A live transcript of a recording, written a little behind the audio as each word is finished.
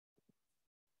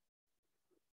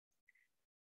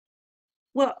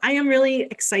Well, I am really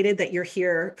excited that you're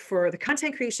here for the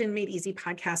Content Creation Made Easy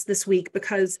podcast this week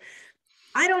because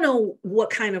I don't know what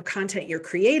kind of content you're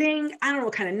creating. I don't know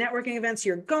what kind of networking events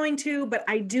you're going to, but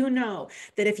I do know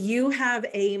that if you have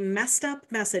a messed up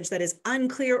message that is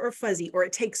unclear or fuzzy, or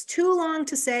it takes too long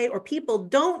to say, or people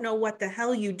don't know what the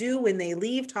hell you do when they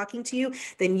leave talking to you,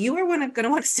 then you are going to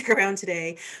want to stick around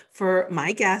today for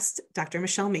my guest, Dr.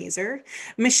 Michelle Mazur.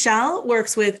 Michelle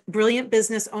works with brilliant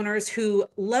business owners who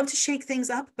love to shake things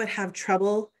up, but have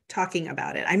trouble talking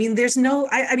about it. I mean, there's no,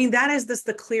 I mean, that is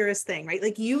the clearest thing, right?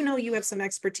 Like, you have some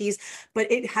expertise,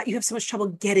 but you have so much trouble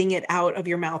getting it out of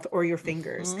your mouth or your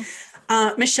fingers.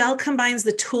 Mhm. Michelle combines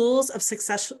the tools of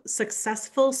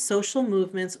successful social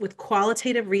movements with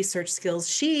qualitative research skills.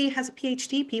 She has a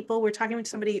PhD, people. We're talking to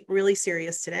somebody really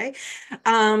serious today.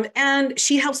 And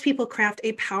she helps people craft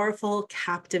a powerful,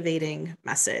 captivating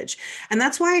message. And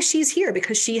that's why she's here,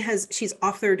 because she's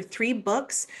authored 3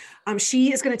 books.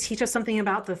 She is going to teach us something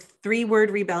about the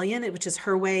 3-word rebellion, which is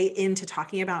her way into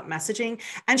talking about messaging.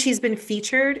 And she's been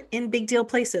featured in big deal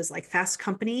places like Fast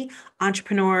Company,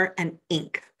 Entrepreneur, and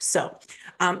Inc. So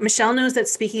Michelle knows that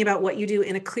speaking about what you do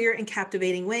in a clear and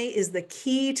captivating way is the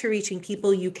key to reaching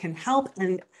people you can help.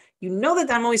 And you know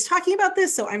that I'm always talking about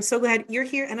this. So I'm so glad you're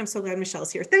here, and I'm so glad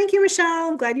Michelle's here. Thank you, Michelle.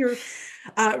 I'm glad you're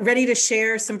ready to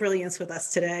share some brilliance with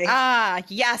us today.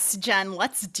 Yes, Jen,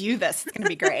 let's do this. It's going to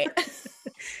be great.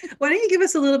 Why don't you give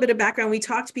us a little bit of background? We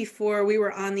talked before we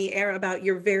were on the air about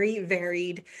your very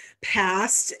varied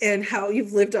past and how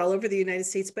you've lived all over the United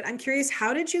States. But I'm curious,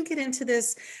 how did you get into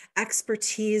this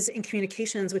expertise in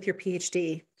communications with your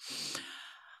PhD?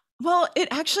 Well, it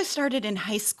actually started in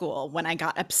high school when I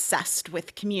got obsessed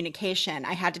with communication.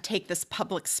 I had to take this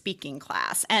public speaking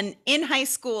class. And in high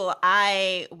school,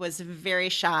 I was very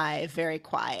shy, very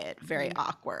quiet, very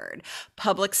awkward.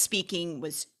 Public speaking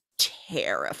was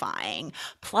terrifying.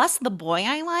 Plus, the boy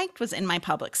I liked was in my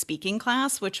public speaking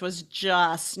class, which was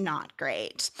just not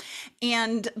great.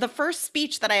 And the first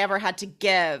speech that I ever had to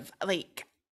give, like,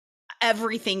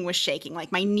 everything was shaking.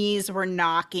 Like, my knees were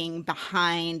knocking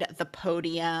behind the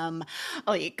podium,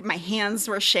 like my hands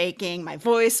were shaking, my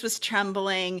voice was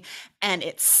trembling, and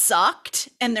it sucked.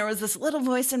 And there was this little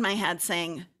voice in my head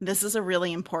saying, this is a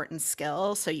really important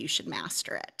skill, so you should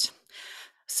master it.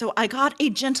 So I got a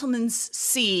gentleman's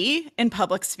C in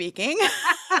public speaking.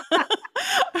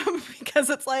 Because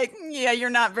it's like, yeah, you're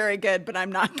not very good, but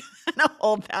I'm not going to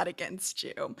hold that against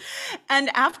you. And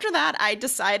after that, I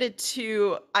decided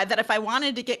that if I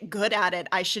wanted to get good at it,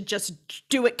 I should just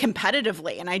do it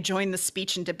competitively. And I joined the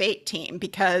speech and debate team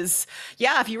because,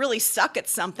 yeah, if you really suck at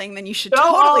something, then you should Go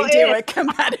all totally do in. it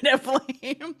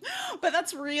competitively. But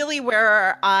that's really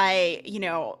where I,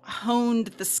 honed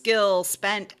the skill,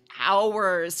 spent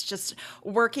hours just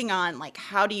working on, like,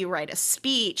 how do you write a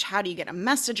speech, how do you get a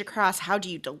message across, how do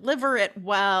you deliver it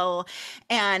well.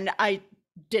 And I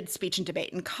did speech and debate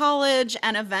in college,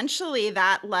 and eventually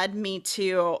that led me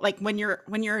to, like, when you're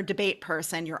a debate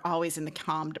person, you're always in the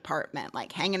comm department,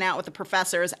 like hanging out with the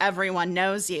professors, everyone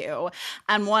knows you.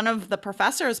 And one of the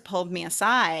professors pulled me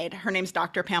aside. Her name's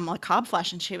Dr. Pamela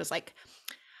Cobflesh, and she was like,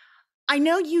 I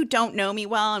know you don't know me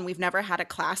well and we've never had a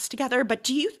class together, but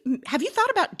have you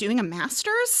thought about doing a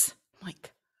master's? I'm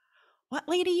like, what,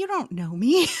 lady? You don't know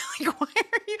me. Like, why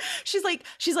are you? She's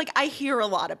like, I hear a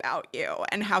lot about you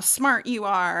and how smart you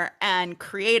are and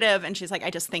creative. And she's like, I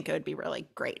just think it would be really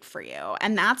great for you.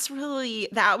 And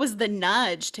that was the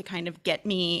nudge to kind of get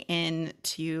me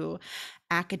into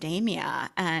academia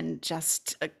and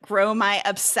just grow my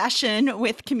obsession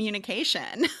with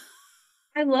communication.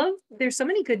 I love, there's so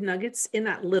many good nuggets in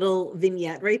that little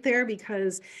vignette right there,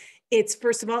 because it's,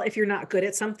 first of all, if you're not good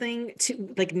at something,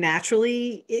 to like,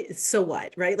 naturally, so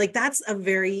what, right? Like, that's a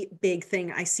very big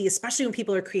thing I see, especially when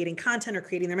people are creating content or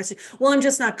creating their message. Well, I'm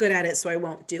just not good at it, so I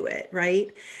won't do it,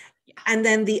 right? Yeah. And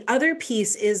then the other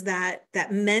piece is that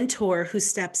mentor who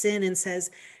steps in and says,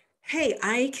 hey,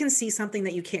 I can see something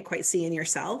that you can't quite see in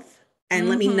yourself, and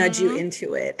let me nudge you Mm-hmm.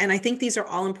 into it. And I think these are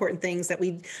all important things that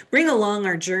we bring along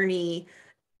our journey,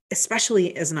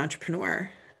 especially as an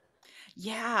entrepreneur.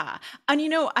 Yeah. And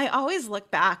I always look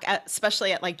back at,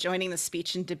 especially at, like, joining the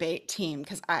speech and debate team,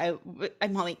 because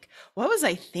I'm like, what was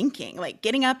I thinking? Like,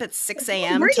 getting up at 6 What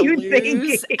a.m. were to you thinking?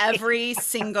 lose every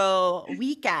single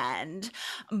weekend.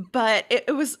 But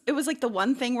it was like the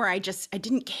one thing where I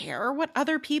didn't care what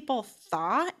other people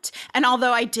thought. And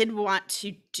although I did want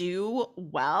to do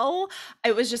well,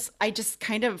 I just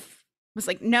kind of was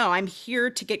like, no, I'm here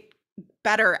to get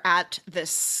better at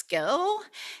this skill,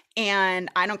 and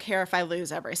I don't care if I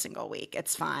lose every single week.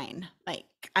 It's fine. Like,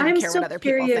 I don't I'm care what so other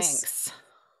people curious. thinks.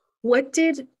 What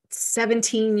did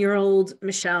 17-year-old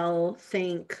Michelle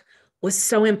think was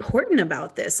so important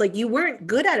about this? Like, you weren't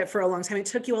good at it for a long time. It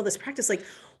took you all this practice. Like,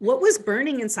 what was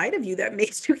burning inside of you that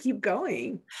made you keep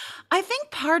going? I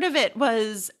think part of it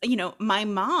was, my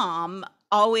mom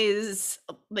always,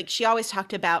 like, she always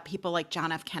talked about people like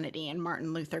John F. Kennedy and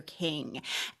Martin Luther King.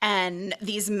 And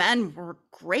these men were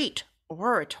great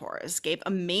orators, gave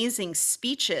amazing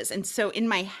speeches. And so in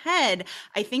my head,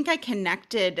 I think I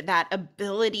connected that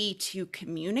ability to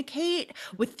communicate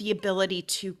with the ability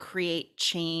to create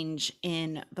change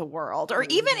in the world, or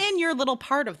even in your little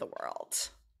part of the world.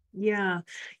 Yeah.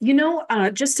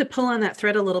 Just to pull on that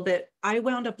thread a little bit, I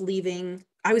wound up leaving.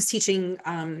 I was teaching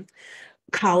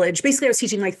college. Basically, I was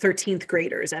teaching like 13th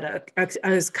graders at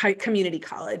a community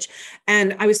college.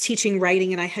 And I was teaching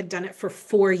writing, and I had done it for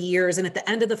 4 years. And at the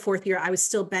end of the fourth year, I was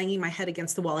still banging my head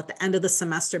against the wall at the end of the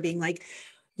semester, being like,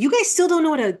 you guys still don't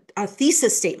know what a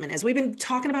thesis statement is. We've been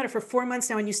talking about it for 4 months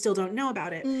now, and you still don't know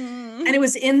about it. And Mm. it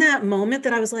was in that moment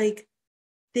that I was like,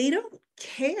 they don't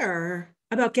care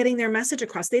about getting their message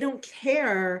across. They don't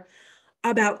care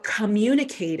about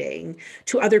communicating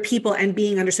to other people and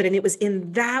being understood. And it was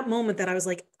in that moment that I was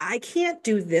like, I can't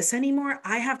do this anymore.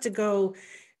 I have to go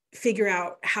figure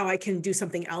out how I can do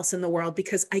something else in the world,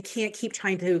 because I can't keep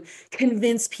trying to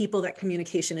convince people that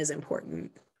communication is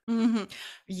important. Mhm.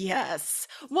 Yes.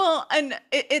 Well, and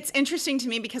it's interesting to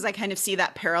me because I kind of see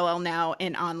that parallel now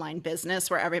in online business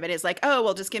where everybody's like, oh,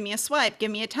 well, just give me a swipe,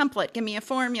 give me a template, give me a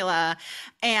formula.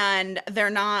 And they're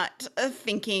not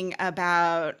thinking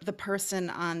about the person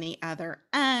on the other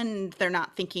end. They're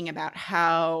not thinking about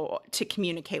how to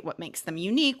communicate what makes them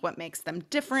unique, what makes them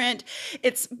different.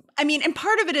 And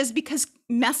part of it is because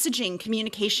messaging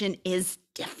communication is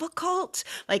difficult.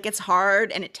 Like, it's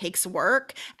hard and it takes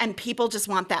work, and people just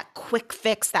want that quick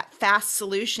fix, that fast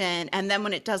solution. And then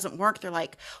when it doesn't work, they're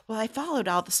like, well, I followed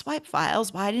all the swipe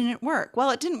files. Why didn't it work?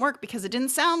 Well, it didn't work because it didn't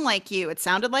sound like you. It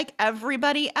sounded like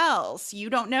everybody else. You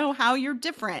don't know how you're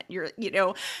different.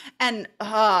 And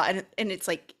it's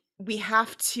like, we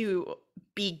have to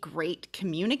be great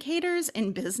communicators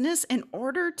in business in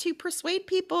order to persuade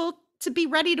people to be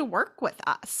ready to work with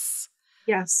us.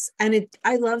 Yes. And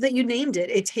I love that you named it.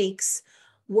 It takes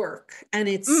work, and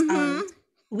Mm-hmm.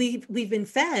 we've been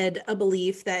fed a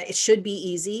belief that it should be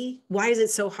easy. Why is it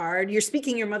so hard? You're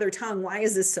speaking your mother tongue. Why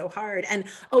is this so hard? And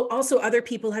oh, also other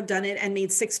people have done it and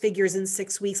made six figures in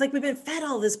 6 weeks. Like, we've been fed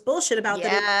all this bullshit about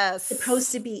that it's supposed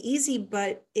Yes. to be easy,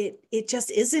 but it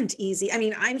just isn't easy. I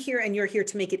mean, I'm here and you're here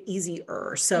to make it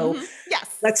easier. So Mm-hmm.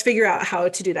 Yes. let's figure out how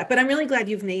to do that. But I'm really glad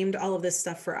you've named all of this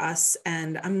stuff for us.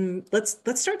 And let's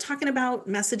start talking about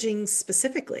messaging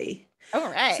specifically.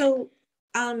 All right. So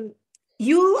um,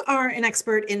 you are an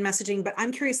expert in messaging, but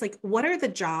I'm curious, like, what are the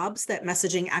jobs that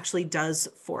messaging actually does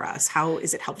for us? How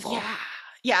is it helpful? Yeah.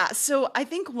 Yeah. So I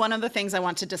think one of the things I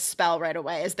want to dispel right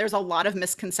away is there's a lot of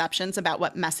misconceptions about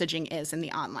what messaging is in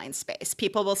the online space.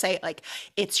 People will say, like,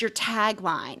 it's your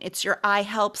tagline, it's your I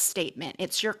help statement,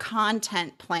 it's your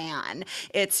content plan,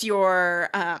 it's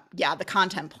the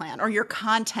content plan or your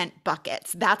content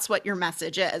buckets. That's what your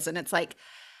message is. And it's like,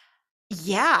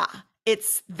 yeah,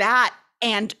 it's that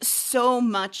and so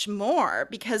much more,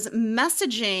 because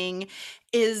messaging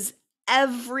is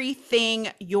everything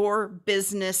your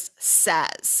business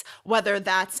says, whether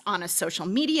that's on a social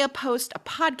media post, a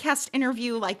podcast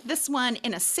interview like this one,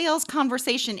 in a sales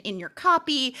conversation, in your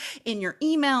copy, in your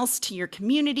emails to your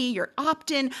community, your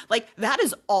opt-in, like, that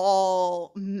is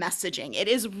all messaging. It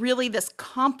is really this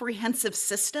comprehensive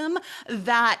system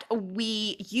that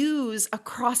we use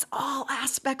across all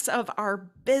aspects of our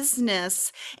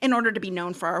business in order to be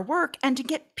known for our work and to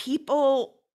get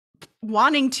people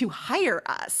wanting to hire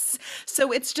us.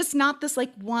 So it's just not this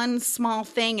like one small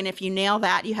thing. And if you nail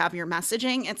that, you have your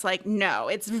messaging. It's like, no,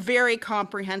 it's very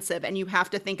comprehensive. And you have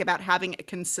to think about having a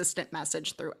consistent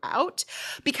message throughout,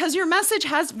 because your message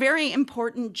has very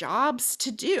important jobs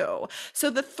to do.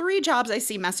 So the three jobs I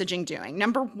see messaging doing: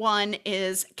 number one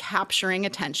is capturing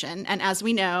attention. And as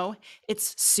we know,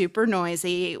 it's super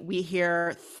noisy. We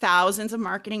hear thousands of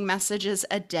marketing messages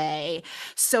a day.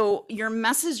 So your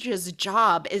message's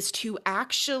job is to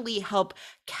actually help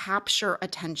capture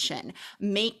attention,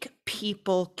 make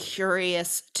people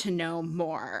curious to know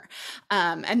more.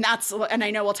 And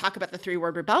I know we'll talk about the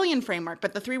 3-word rebellion framework,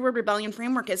 but the 3-word rebellion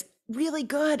framework is really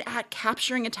good at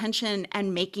capturing attention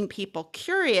and making people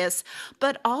curious,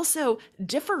 but also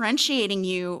differentiating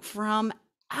you from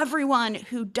everyone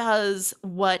who does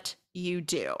what you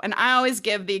do. And I always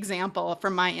give the example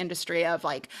from my industry of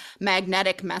like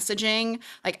magnetic messaging.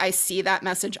 Like, I see that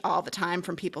message all the time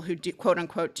from people who do, quote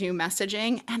unquote, do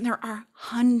messaging. And there are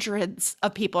hundreds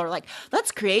of people who are like,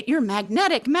 let's create your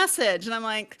magnetic message. And I'm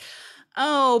like,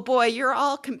 Oh boy, you're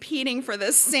all competing for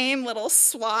this same little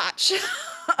swatch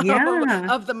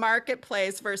Yeah. of the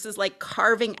marketplace versus like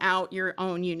carving out your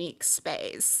own unique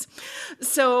space.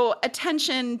 So,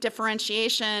 attention,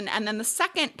 differentiation. And then the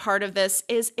second part of this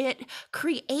is it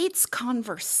creates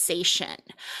conversation.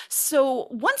 So,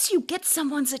 once you get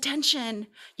someone's attention,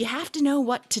 you have to know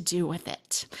what to do with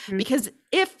it. Mm. Because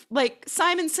if, like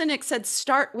Simon Sinek said,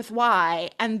 start with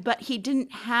why, but he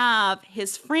didn't have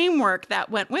his framework that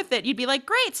went with it, you'd be like,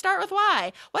 great, start with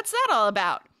why. What's that all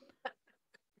about?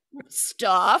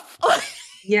 Stuff.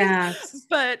 Yes.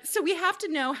 But so we have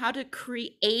to know how to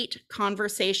create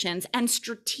conversations and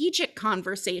strategic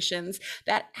conversations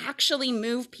that actually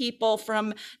move people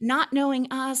from not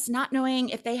knowing us, not knowing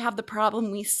if they have the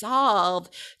problem we solve,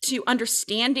 to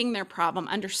understanding their problem,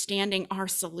 understanding our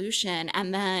solution,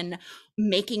 and then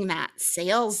making that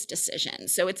sales decision.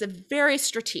 So it's a very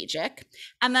strategic.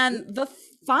 And then the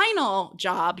final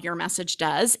job your message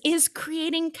does is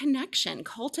creating connection,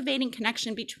 cultivating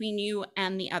connection between you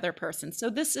and the other person. So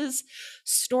this is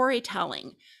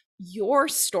storytelling, your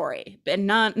story, and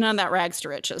none of that rags to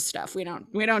riches stuff. We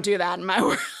don't do that in my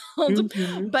world.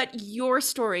 Hmm. But your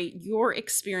story, your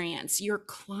experience, your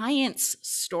clients'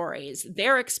 stories,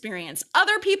 their experience,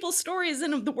 other people's stories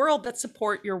in the world that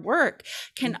support your work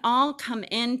can all come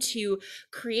in to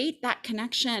create that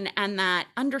connection and that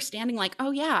understanding, like,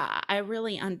 oh yeah, I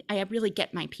really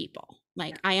get my people.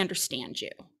 Like, I understand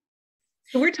you.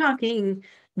 So we're talking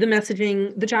the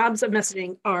messaging, the jobs of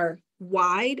messaging are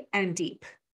wide and deep.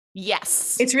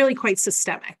 Yes. It's really quite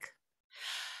systemic.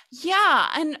 Yeah.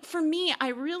 And for me, I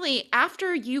really,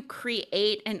 after you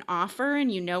create an offer and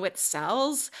you know it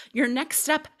sells, your next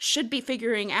step should be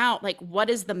figuring out, like, what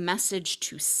is the message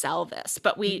to sell this?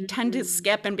 But we tend to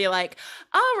skip and be like,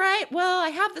 all right, well, I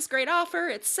have this great offer,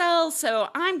 it sells, so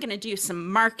I'm going to do some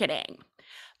marketing.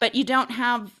 But you don't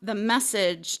have the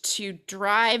message to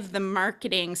drive the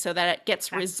marketing so that it gets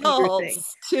That's the bigger thing.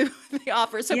 results to the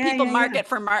offer. So Yeah, people yeah, yeah. market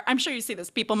for I'm sure you see this,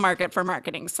 people market for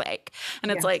marketing's sake.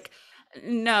 And it's Yes. like,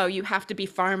 no, you have to be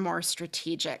far more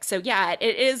strategic. So yeah,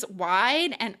 it is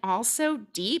wide and also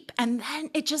deep. And then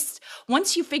it just,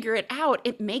 once you figure it out,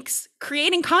 it makes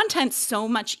creating content so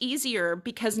much easier,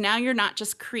 because now you're not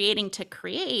just creating to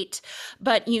create,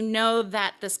 but you know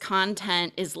that this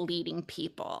content is leading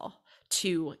people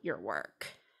to your work.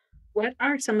 What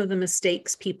are some of the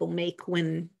mistakes people make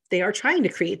when they are trying to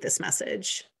create this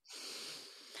message?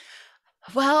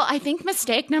 Well, I think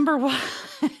mistake number 1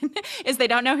 is they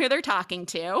don't know who they're talking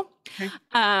to. Okay.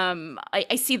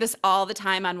 I see this all the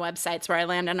time on websites, where I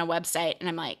land on a website and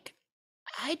I'm like,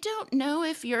 I don't know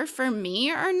if you're for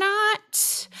me or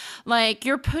not. Like,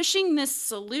 you're pushing this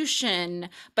solution,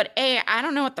 but I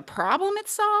don't know what the problem it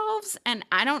solves, and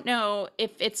I don't know if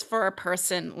it's for a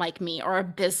person like me or a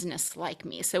business like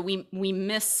me. So we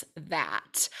miss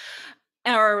that.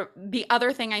 Or the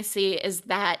other thing I see is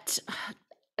that,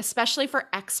 especially for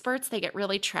experts, they get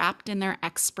really trapped in their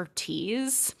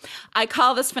expertise. I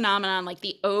call this phenomenon like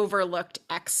the overlooked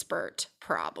expert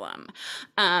problem,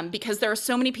 because there are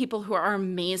so many people who are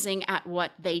amazing at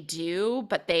what they do,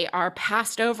 but they are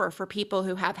passed over for people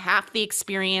who have half the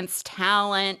experience,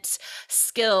 talent,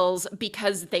 skills,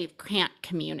 because they can't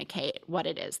communicate what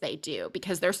it is they do,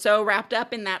 because they're so wrapped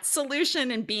up in that solution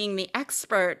and being the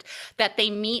expert that they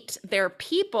meet their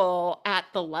people at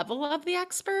the level of the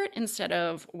expert instead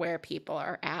of where people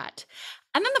are at.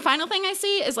 And then the final thing I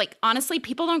see is, like, honestly,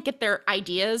 people don't get their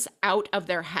ideas out of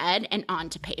their head and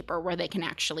onto paper where they can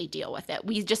actually deal with it.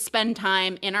 We just spend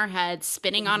time in our heads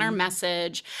spinning on our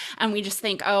message, and we just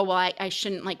think, oh, well, I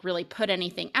shouldn't like really put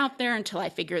anything out there until I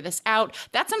figure this out.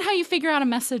 That's not how you figure out a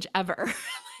message ever.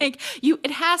 Like,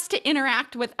 it has to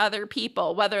interact with other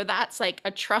people, whether that's like a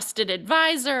trusted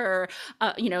advisor,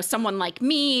 someone like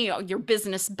me, or your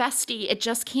business bestie. It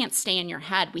just can't stay in your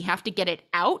head. We have to get it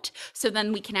out so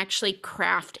then we can actually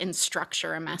craft and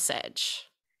structure a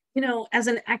message. As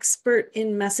an expert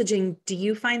in messaging, do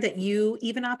you find that you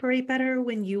even operate better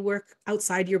when you work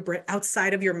outside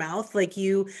of your mouth, like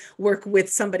you work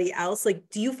with somebody else? Like,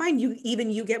 do you find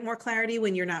you get more clarity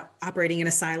when you're not operating in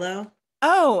a silo?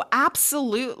 Oh,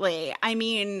 absolutely. I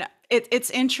mean,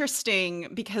 it's interesting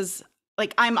because,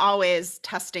 like, I'm always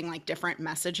testing like different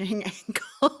messaging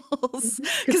angles Because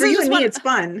because for I you just and me, want, it's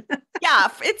fun. yeah, yeah,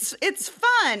 it's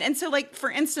fun. And so like for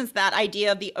instance, that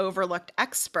idea of the overlooked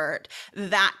expert,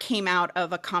 that came out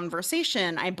of a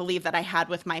conversation I believe that I had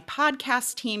with my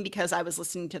podcast team because I was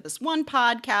listening to this one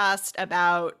podcast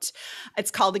about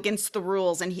it's called Against the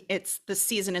Rules, and it's the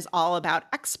season is all about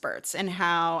experts and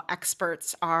how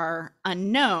experts are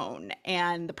unknown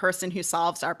and the person who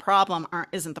solves our problem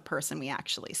isn't the person we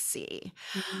actually see.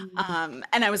 Mm.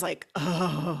 And I was like,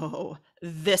 oh,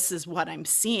 this is what I'm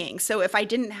seeing. So if I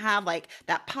didn't have like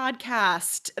that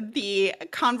podcast, the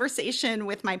conversation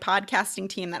with my podcasting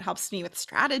team that helps me with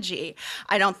strategy,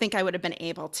 I don't think I would have been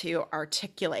able to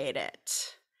articulate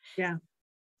it. Yeah.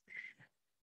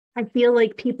 I feel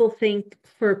like people think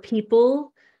for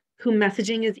people who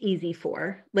messaging is easy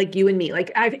for, like you and me,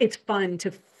 like it's fun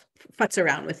to futz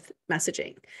around with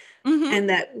messaging. Hmm. And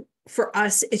that for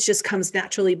us, it just comes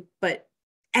naturally, but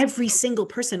every single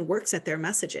person works at their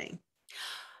messaging.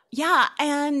 Yeah.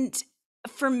 And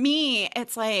for me,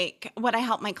 it's like what I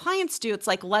help my clients do. It's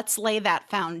like, let's lay that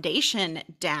foundation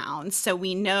down so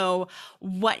we know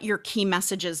what your key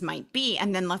messages might be.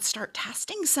 And then let's start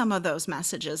testing some of those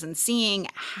messages and seeing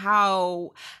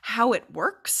how it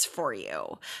works for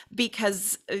you.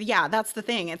 Because yeah, that's the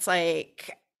thing. It's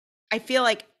like I feel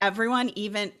like everyone,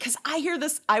 even because I hear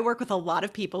this, I work with a lot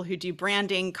of people who do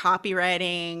branding,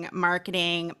 copywriting,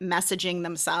 marketing, messaging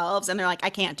themselves. And they're like, I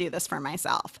can't do this for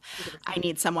myself. I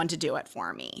need someone to do it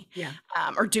for me, Yeah.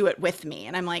 or do it with me.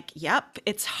 And I'm like, yep,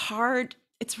 it's hard.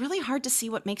 It's really hard to see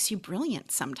what makes you brilliant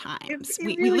sometimes. It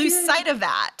We really lose is. sight of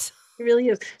that. It really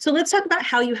is. So let's talk about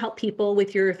how you help people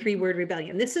with your 3-word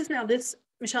rebellion. This,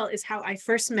 Michelle, is how I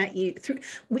first met you.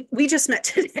 We just met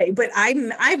today, but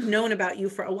I've known about you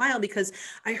for a while because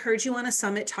I heard you on a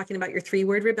summit talking about your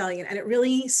 3-word rebellion, and it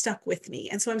really stuck with me.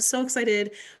 And so I'm so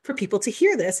excited for people to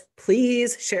hear this.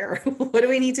 Please share. What do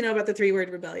we need to know about the 3-word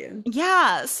rebellion?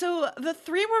 Yeah, so the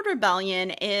 3-word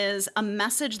rebellion is a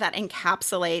message that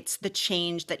encapsulates the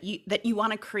change that you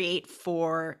want to create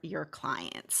for your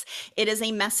clients. It is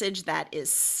a message that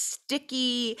is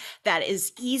sticky, that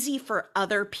is easy for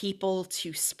other people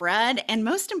to spread, and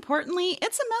most importantly,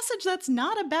 it's a message that's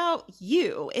not about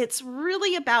you. It's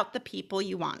really about the people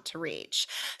you want to reach.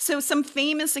 So some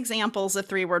famous examples of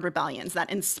 3-word rebellions that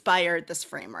inspired this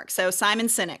framework. So Simon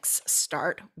Sinek's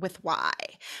Start with Why,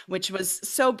 which was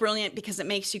so brilliant because it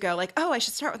makes you go like, oh, I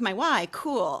should start with my why.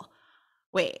 Cool.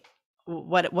 Wait,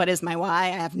 what is my why? I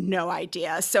have no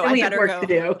idea. So And I we have better work to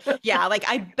go. do. Yeah, like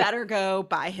I better go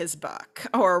buy his book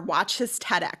or watch his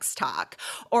TEDx talk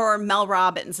or Mel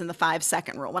Robbins in the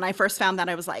 5-second rule. When I first found that,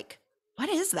 I was like, what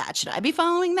is that? Should I be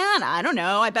following that? I don't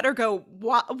know. I better go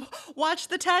watch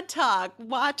the TED talk,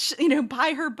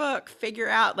 buy her book, figure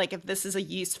out like if this is a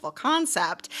useful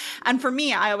concept. And for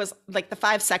me, I always like the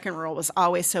 5-second rule was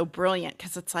always so brilliant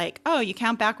because it's like, oh, you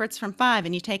count backwards from 5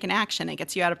 and you take an action. It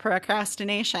gets you out of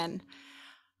procrastination.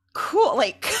 Cool,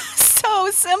 like so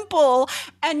simple.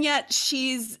 And yet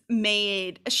she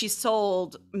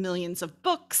sold millions of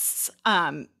books,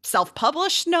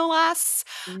 self-published no less,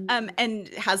 Mm. and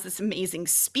has this amazing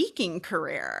speaking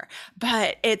career.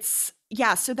 But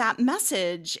yeah, so that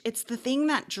message, it's the thing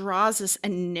that draws us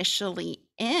initially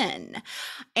in.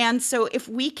 And so if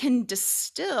we can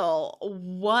distill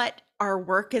what our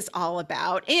work is all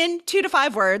about in 2 to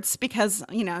 5 words, because,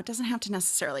 it doesn't have to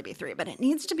necessarily be 3, but it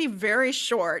needs to be very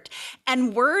short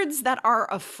and words that are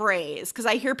a phrase. Because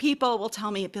I hear people will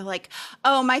tell me, be like,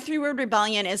 oh, my 3-word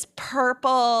rebellion is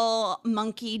purple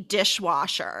monkey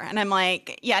dishwasher. And I'm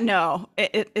like, yeah, no,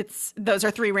 it's those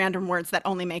are 3 random words that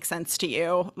only make sense to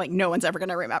you. Like no one's ever going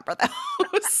to remember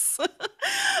those.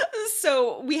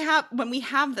 So when we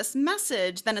have this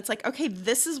message, then it's like, okay,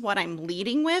 this is what I'm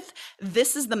leading with.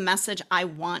 This is the message I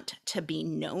want to be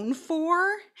known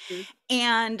for. Mhm.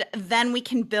 And then we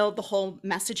can build the whole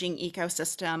messaging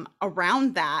ecosystem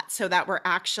around that so that we're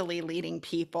actually leading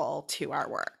people to our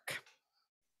work.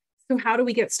 So how do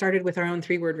we get started with our own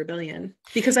 3-word rebellion?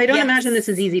 Because I don't imagine this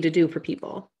is Yes. easy to do for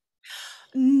people.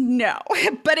 No,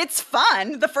 but it's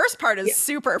fun. The first part is Yeah.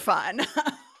 super fun.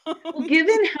 Well,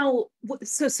 given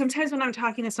so sometimes when I'm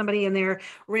talking to somebody and they're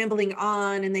rambling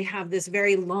on and they have this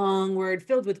very long word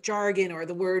filled with jargon or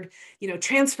the word,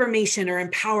 transformation or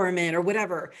empowerment or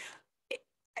whatever,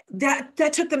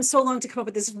 that took them so long to come up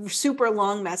with this super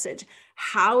long message.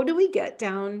 how do we get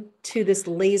down to this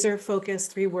laser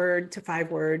focused 3 word to 5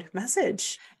 word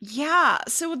message? Yeah.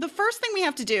 So the first thing we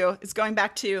have to do is going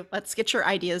back to let's get your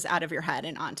ideas out of your head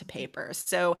and onto paper.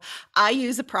 So I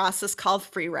use a process called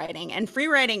free writing. And free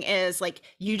writing is like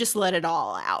you just let it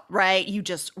all out, right? You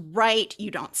just write, you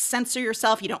don't censor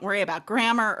yourself, you don't worry about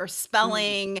grammar or Mm.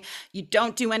 spelling, you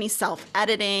don't do any self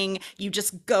editing, you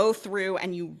just go through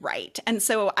and you write. And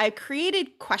so I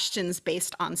created questions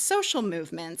based on social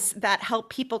movements that help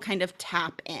people kind of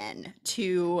tap in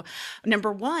to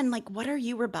number one, like, what are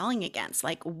you rebelling against?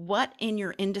 Like, what in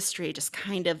your industry just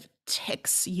kind of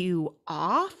ticks you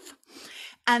off?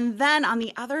 And then on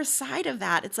the other side of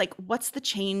that, it's like, what's the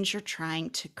change you're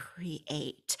trying to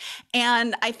create?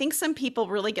 And I think some people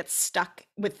really get stuck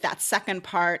with that second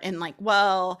part and like,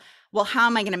 well, how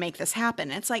am I going to make this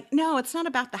happen? And it's like, no, it's not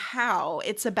about the how.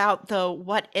 It's about the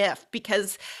what if,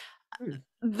 because Mm.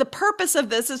 the purpose of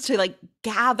this is to like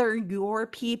gather your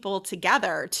people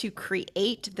together to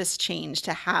create this change,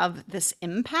 to have this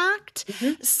impact.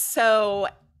 Mhm. So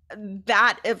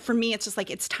that for me, it's just like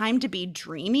it's time to be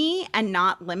dreamy and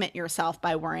not limit yourself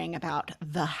by worrying about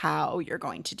the how you're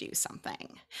going to do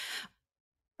something.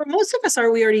 For most of us,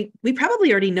 we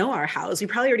probably already know our hows. We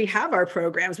probably already have our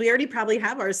programs. We already probably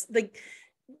have ours. Like,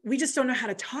 we just don't know how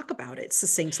to talk about it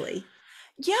succinctly.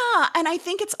 Yeah, and I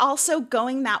think it's also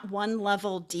going that one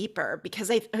level deeper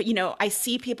because I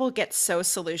see people get so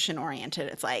solution oriented.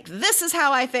 It's like, this is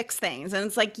how I fix things. And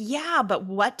it's like, yeah, but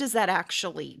what does that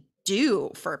actually do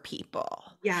for people?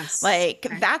 Yes. Like,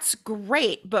 Okay. that's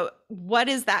great, but what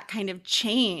is that kind of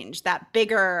change, that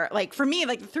bigger, like for me,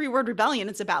 like the 3 word rebellion,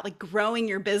 it's about like growing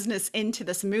your business into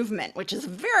this movement, which is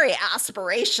very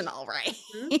aspirational, Mhm. right?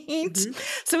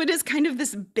 Mhm. So it is kind of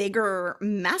this bigger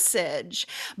message,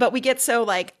 but we get so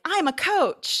like, I'm a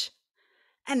coach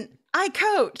and I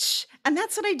coach and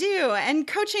that's what I do. And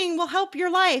coaching will help your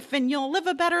life and you'll live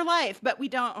a better life. But we're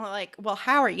like, well,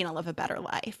 how are you going to live a better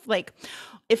life? Like,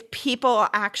 if people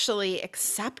actually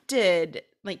accepted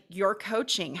like your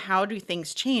coaching, how do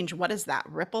things change? What is that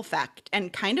ripple effect?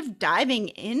 And kind of diving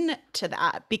into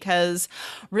that because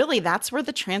really that's where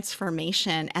the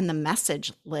transformation and the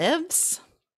message lives.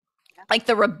 Like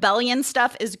the rebellion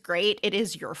stuff is great. It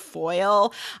is your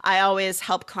foil. I always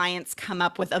help clients come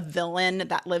up with a villain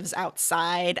that lives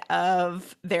outside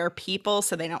of their people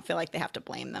so they don't feel like they have to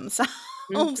blame themselves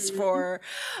Mhm.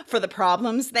 for the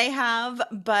problems they have.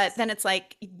 But then it's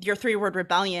like your 3 word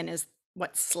rebellion is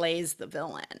what slays the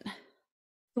villain.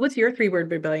 What's your 3 word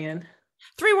rebellion?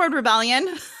 3 word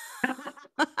rebellion.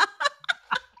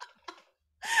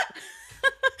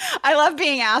 I love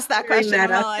being asked that Very question. I'm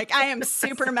meta. like, I am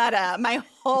super meta. My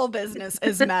whole business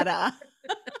is meta.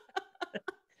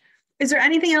 Is there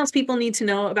anything else people need to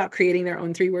know about creating their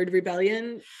own 3 word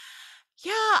rebellion?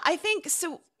 Yeah, I think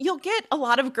so. You'll get a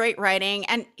lot of great writing.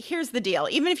 And here's the deal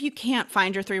even if you can't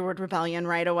find your 3 word rebellion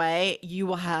right away, you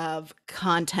will have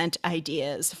content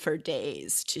ideas for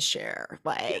days to share.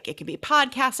 Yeah. Like it could be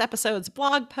podcast episodes,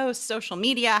 blog posts, social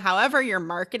media, however you're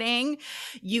marketing,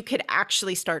 you could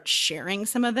actually start sharing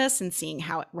some of this and seeing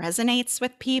how it resonates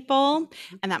with people.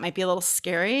 And that might be a little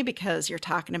scary because you're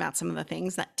talking about some of the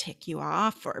things that tick you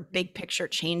off or big picture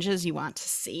changes you want to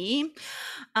see.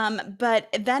 But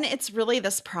then it's really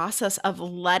this process of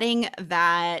letting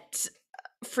that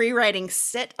free writing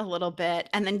sit a little bit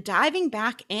and then diving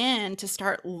back in to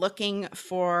start looking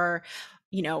for,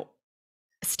 you know,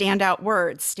 standout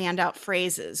words, standout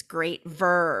phrases, great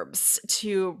verbs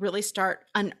to really start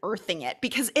unearthing it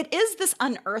because it is this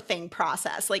unearthing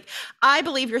process. Like, I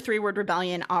believe your 3 word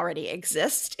rebellion already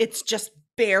exists, it's just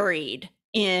buried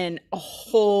in a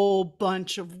whole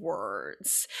bunch of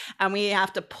words. And we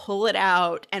have to pull it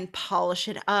out and polish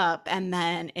it up, and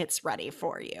then it's ready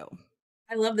for you.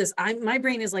 I love this. My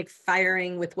brain is like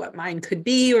firing with what mine could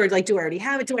be, or like, do I already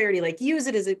have it? Do I already like use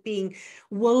it? Is it being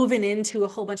woven into a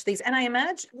whole bunch of things? And I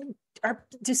imagine,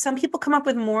 do some people come up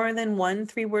with more than one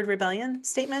 3 word rebellion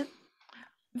statement?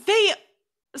 They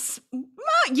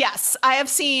Yes, I have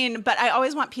seen, but I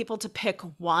always want people to pick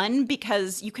one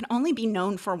because you can only be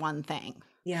known for one thing.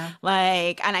 Yeah.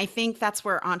 Like, and I think that's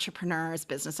where entrepreneurs,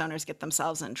 business owners get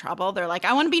themselves in trouble. They're like,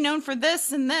 I want to be known for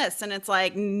this and this. And it's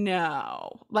like,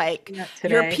 no, like Not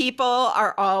your today. people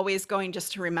are always going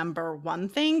just to remember one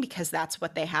thing because that's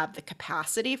what they have the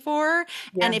capacity for.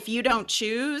 And Yeah. if you don't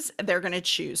choose, they're going to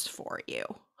choose for you.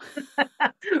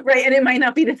 Right. And it might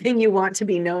not be the thing you want to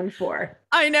be known for.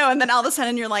 I know. And then all of a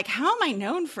sudden you're like, how am I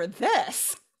known for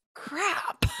this?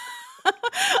 Crap.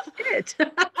 Shit.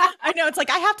 I know. It's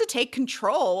like I have to take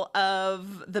control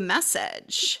of the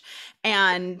message.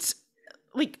 And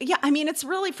like, yeah, I mean, it's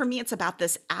really, for me, it's about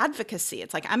this advocacy.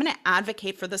 It's like, I'm going to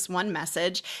advocate for this one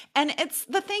message. And it's,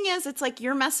 the thing is, it's like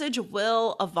your message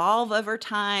will evolve over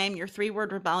time. Your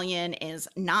 3-word rebellion is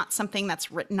not something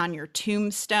that's written on your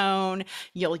tombstone.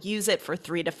 You'll use it for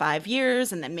 3 to 5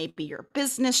 years, and then maybe your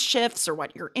business shifts or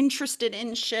what you're interested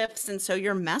in shifts. And so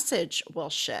your message will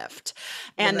shift.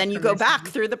 Love And that then you for go back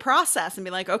myself. through the process and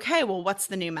be like, okay, well, what's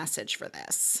the new message for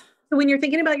this? So when you're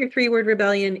thinking about your 3-word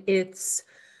rebellion, it's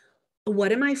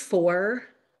what am I for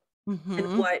and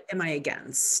Hmm. what am I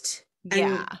against?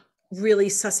 Yeah. And really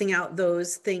sussing out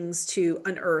those things to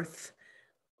unearth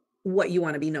what you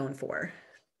want to be known for.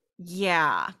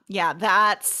 Yeah. Yeah.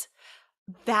 That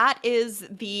is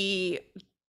the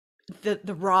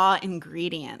raw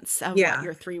ingredients of what Yeah.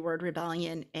 your 3-word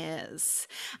rebellion is.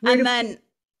 Where And do then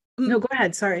no, go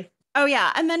ahead. Sorry. oh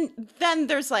yeah, and then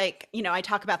there's like, I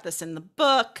talk about this in the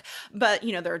book, but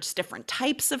there are just different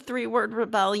types of 3-word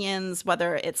rebellions,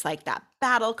 whether it's like that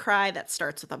battle cry that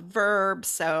starts with a verb.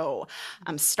 So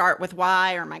start with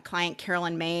why, or my client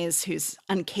Carolyn Mays, who's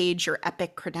Uncage Your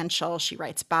Epic Credential, she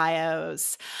writes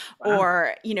bios. Wow.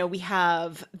 Or, we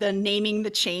have the naming the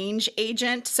change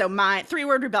agent. So my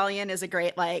 3-word rebellion is a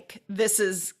great, like, this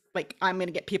is like, I'm going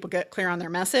to get people get clear on their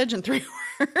message in 3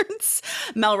 words.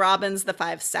 Mel Robbins, the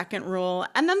 5-second rule.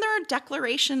 And then there are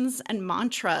declarations and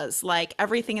mantras like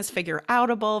everything is figure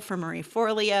outable for Marie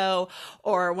Forleo,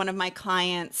 or one of my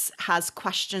clients has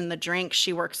Question the Drink.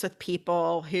 She works with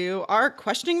people who are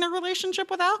questioning their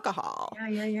relationship with alcohol. Yeah,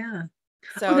 yeah, yeah.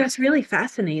 Oh, So, that's really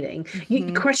fascinating. You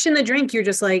mhm. question the drink, you're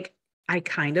just like, I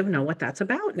kind of know what that's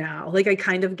about now. Like I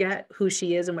kind of get who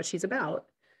she is and what she's about.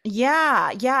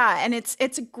 Yeah, yeah, and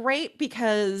it's great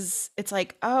because it's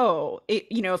like, oh, if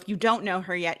you don't know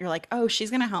her yet, you're like, oh,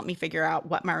 she's gonna help me figure out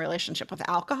what my relationship with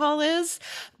alcohol is.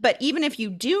 But even if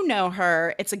you do know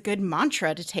her, it's a good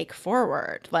mantra to take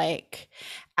forward, like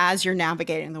as you're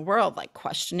navigating the world, like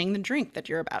questioning the drink that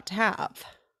you're about to have.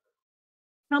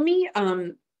 Tell me,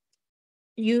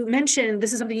 you mentioned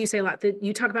this is something you say a lot that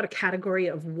you talk about a category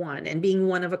of one and being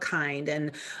one of a kind.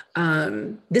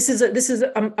 And this is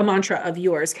a mantra of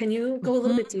yours. Can you go a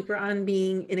little bit Mhm. deeper on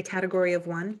being in a category of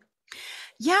one?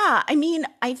 Yeah, I mean,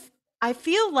 I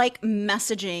feel like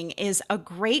messaging is a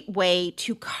great way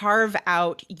to carve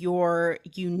out your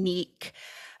unique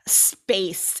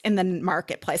space in the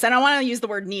marketplace. I don't want to use the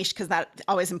word niche because that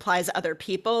always implies other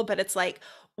people, but it's like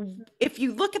if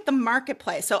you look at the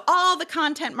marketplace, so all the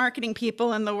content marketing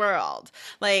people in the world,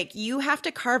 like you have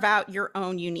to carve out your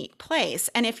own unique place.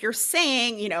 And if you're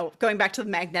saying, going back to the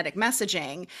magnetic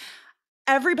messaging,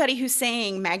 everybody who's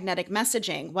saying magnetic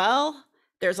messaging, well,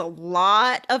 there's a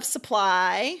lot of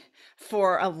supply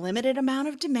for a limited amount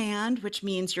of demand, which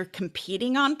means you're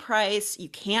competing on price. You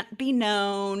can't be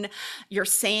known. You're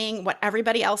saying what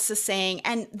everybody else is saying,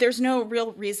 and there's no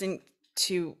real reason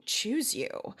to choose you.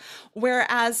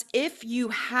 Whereas if you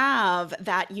have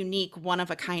that unique one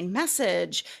of a kind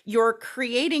message, you're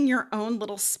creating your own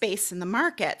little space in the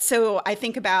market. So I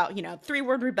think about,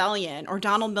 3-word rebellion or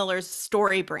Donald Miller's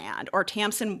story brand or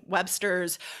Tamsin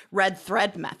Webster's red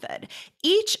thread method.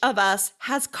 Each of us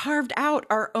has carved out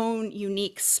our own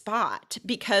unique spot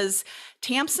because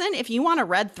Tamsin, if you want a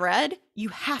red thread, you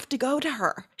have to go to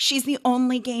her. She's the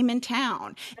only game in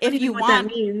town. I don't If even you know what that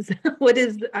want means. What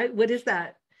is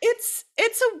that? it's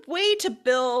a way to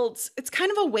build, it's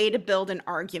kind of a way to build an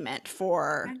argument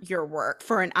for Okay. your work,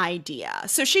 for an idea.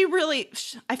 So she really,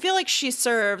 I feel like she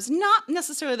serves not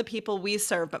necessarily the people we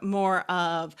serve, but more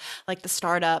of like the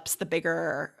startups, the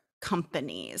bigger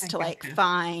companies I to like gotcha.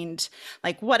 find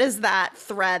like what is that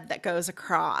thread that goes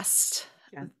across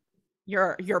Yeah.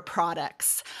 your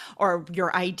products or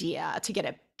your idea to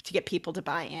get people to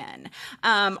buy in.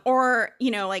 Or,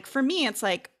 like for me, it's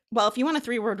like, well, if you want a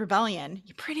 3-word rebellion,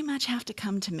 you pretty much have to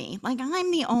come to me. Like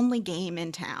I'm the only game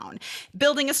in town.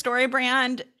 Building a story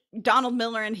brand, Donald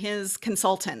Miller and his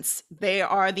consultants, they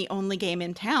are the only game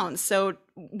in town. So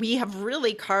we have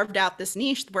really carved out this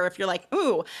niche where if you're like,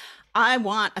 ooh, I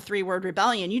want a 3-word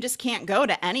rebellion, you just can't go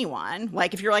to anyone.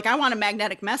 Like if you're like, I want a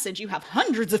magnetic message, you have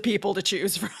hundreds of people to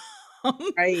choose from.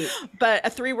 Right. But a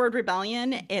 3-word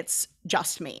rebellion, it's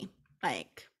just me.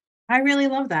 Like, I really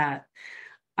love that.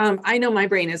 I know my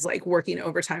brain is like working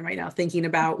overtime right now, thinking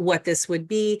about what this would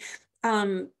be.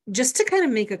 Just to kind of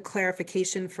make a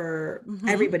clarification for mhm.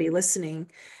 everybody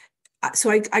listening. So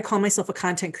I call myself a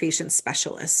content creation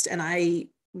specialist, and I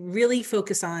really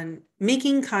focus on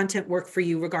making content work for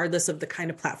you, regardless of the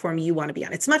kind of platform you want to be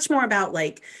on. It's much more about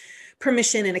like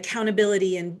permission and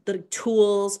accountability and the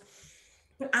tools.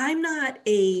 But I'm not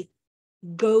a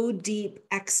go deep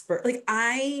expert. Like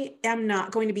I am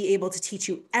not going to be able to teach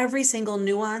you every single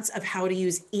nuance of how to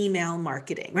use email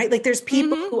marketing, right? Like there's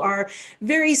people Mm-hmm. who are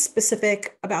very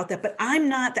specific about that, but I'm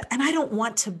not that, and I don't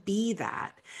want to be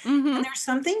that. Mm-hmm. And there's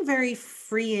something very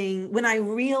freeing when I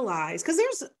realize, because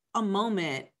there's a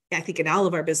moment, I think in all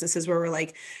of our businesses where we're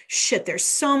like, shit, there's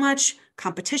so much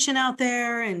competition out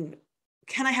there. And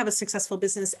can I have a successful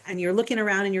business? And you're looking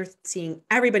around and you're seeing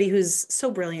everybody who's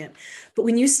so brilliant. But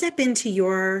when you step into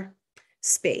your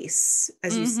space,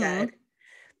 as you Mm-hmm. said,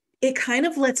 it kind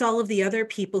of lets all of the other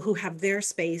people who have their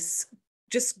space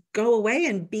just go away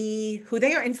and be who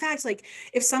they are. In fact, like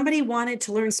if somebody wanted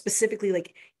to learn specifically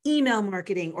like email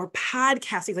marketing or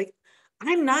podcasting, like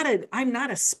I'm not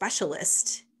a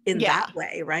specialist in Yeah. that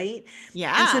way, right?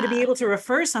 And so to be Yeah. able to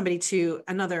refer somebody to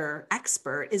another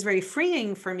expert is very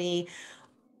freeing for me.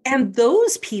 And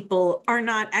those people are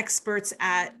not experts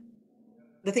at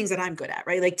the things that I'm good at,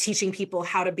 right? Like teaching people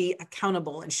how to be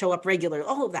accountable and show up regular,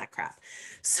 all of that crap.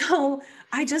 So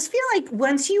I just feel like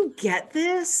once you get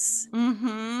this, there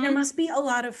Mm-hmm. must be a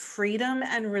lot of freedom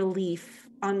and relief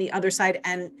on the other side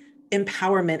and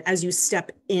empowerment as you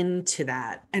step into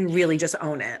that and really just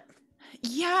own it.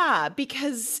 Yeah,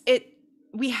 because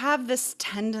we have this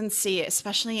tendency,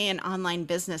 especially in online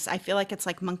business. I feel like it's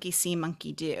like monkey see,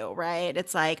 monkey do, right?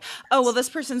 It's like, oh, well, this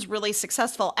person's really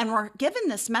successful. And we're given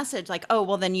this message like, oh,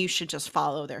 well, then you should just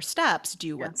follow their steps,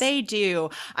 do what Yes. they do.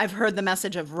 I've heard the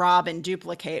message of rob and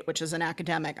duplicate, which is an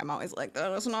academic. I'm always like,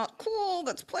 that is not cool.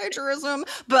 That's plagiarism.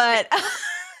 But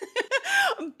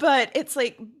but it's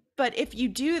like, but if you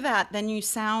do that, then you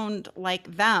sound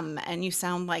like them and you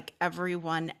sound like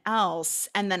everyone else.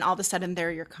 And then all of a sudden they're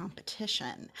your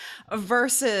competition.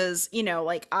 Versus,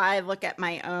 like I look at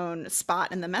my own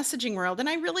spot in the messaging world and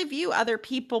I really view other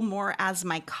people more as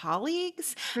my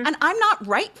colleagues. And I'm not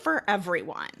right for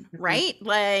everyone, Mhm. right?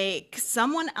 Like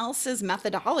someone else's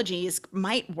methodologies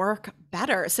might work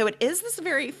better. So it is this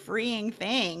very freeing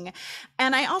thing.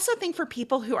 And I also think for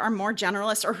people who are more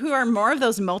generalists or who are more of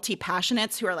those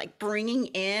multi-passionates who are like bringing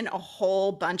in a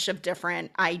whole bunch of different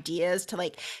ideas to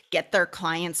like get their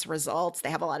clients results, they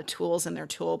have a lot of tools in their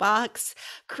toolbox.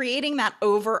 Creating that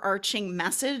overarching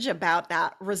message about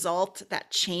that result,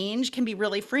 that change can be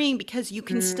really freeing because you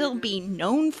can still be Mm.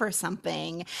 known for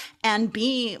something and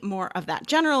be more of that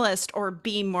generalist or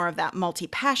be more of that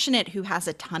multi-passionate who has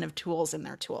a ton of tools in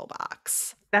their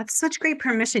toolbox. That's such great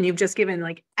permission you've just given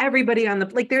like everybody on the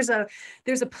like there's a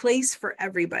place for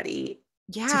everybody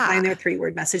to Yeah. find their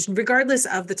three-word message regardless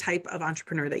of the type of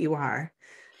entrepreneur that you are.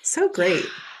 So Yeah. great.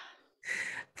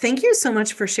 Thank you so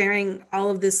much for sharing all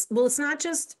of this. Well, it's not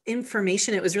just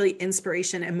information, it was really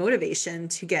inspiration and motivation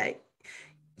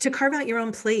to carve out your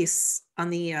own place on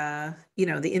the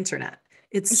internet.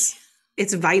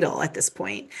 It's vital at this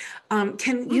point.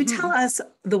 Can you tell Mhm. us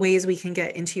the ways we can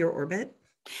get into your orbit?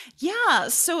 Yeah.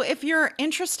 So if you're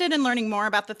interested in learning more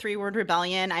about the three word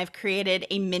rebellion, I've created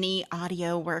a mini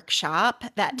audio workshop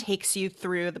that takes you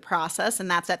through the process, and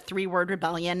that's at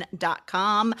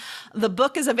threewordrebellion.com. The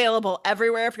book is available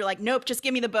everywhere. If you're like, nope, just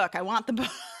give me the book, I want the book.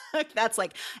 That's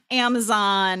like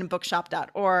Amazon,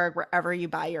 bookshop.org, wherever you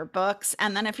buy your books.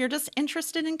 And then if you're just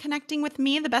interested in connecting with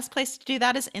me, the best place to do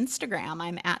that is Instagram.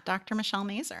 I'm at Dr. Michelle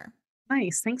Mazur.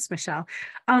 Nice. Thanks, Michelle.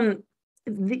 Um,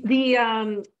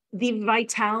 the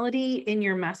vitality in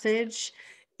your message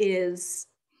is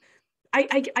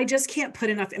I just can't put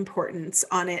enough importance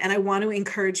on it. And I want to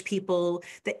encourage people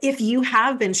that if you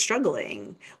have been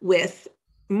struggling with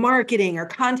marketing or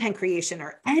content creation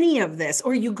or any of this,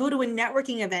 or you go to a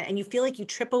networking event and you feel like you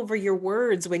trip over your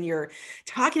words when you're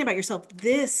talking about yourself,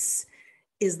 this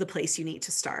is the place you need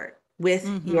to start with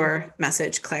Hmm. your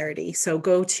message clarity. So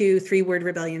go to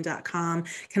threewordrebellion.com,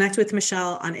 connect with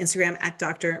Michelle on Instagram at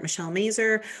Dr. Michelle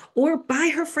Mazur, or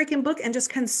buy her freaking book and just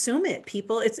consume it,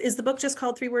 people. Is the book just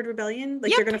called Three Word Rebellion?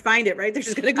 Like they're Yep. going to find it, right? They're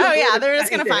just going to Oh, Google it yeah. and They're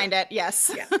just going find to it. find it.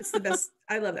 Yes. Yeah, it's the best.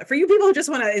 I love that. For you people who just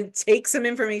want to take some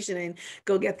information and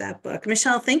go get that book.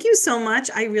 Michelle, thank you so much.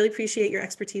 I really appreciate your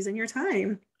expertise and your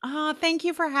time. Oh, thank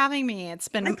you for having me.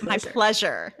 It's My been my pleasure.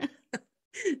 pleasure.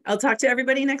 I'll talk to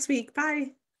everybody next week.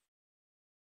 Bye.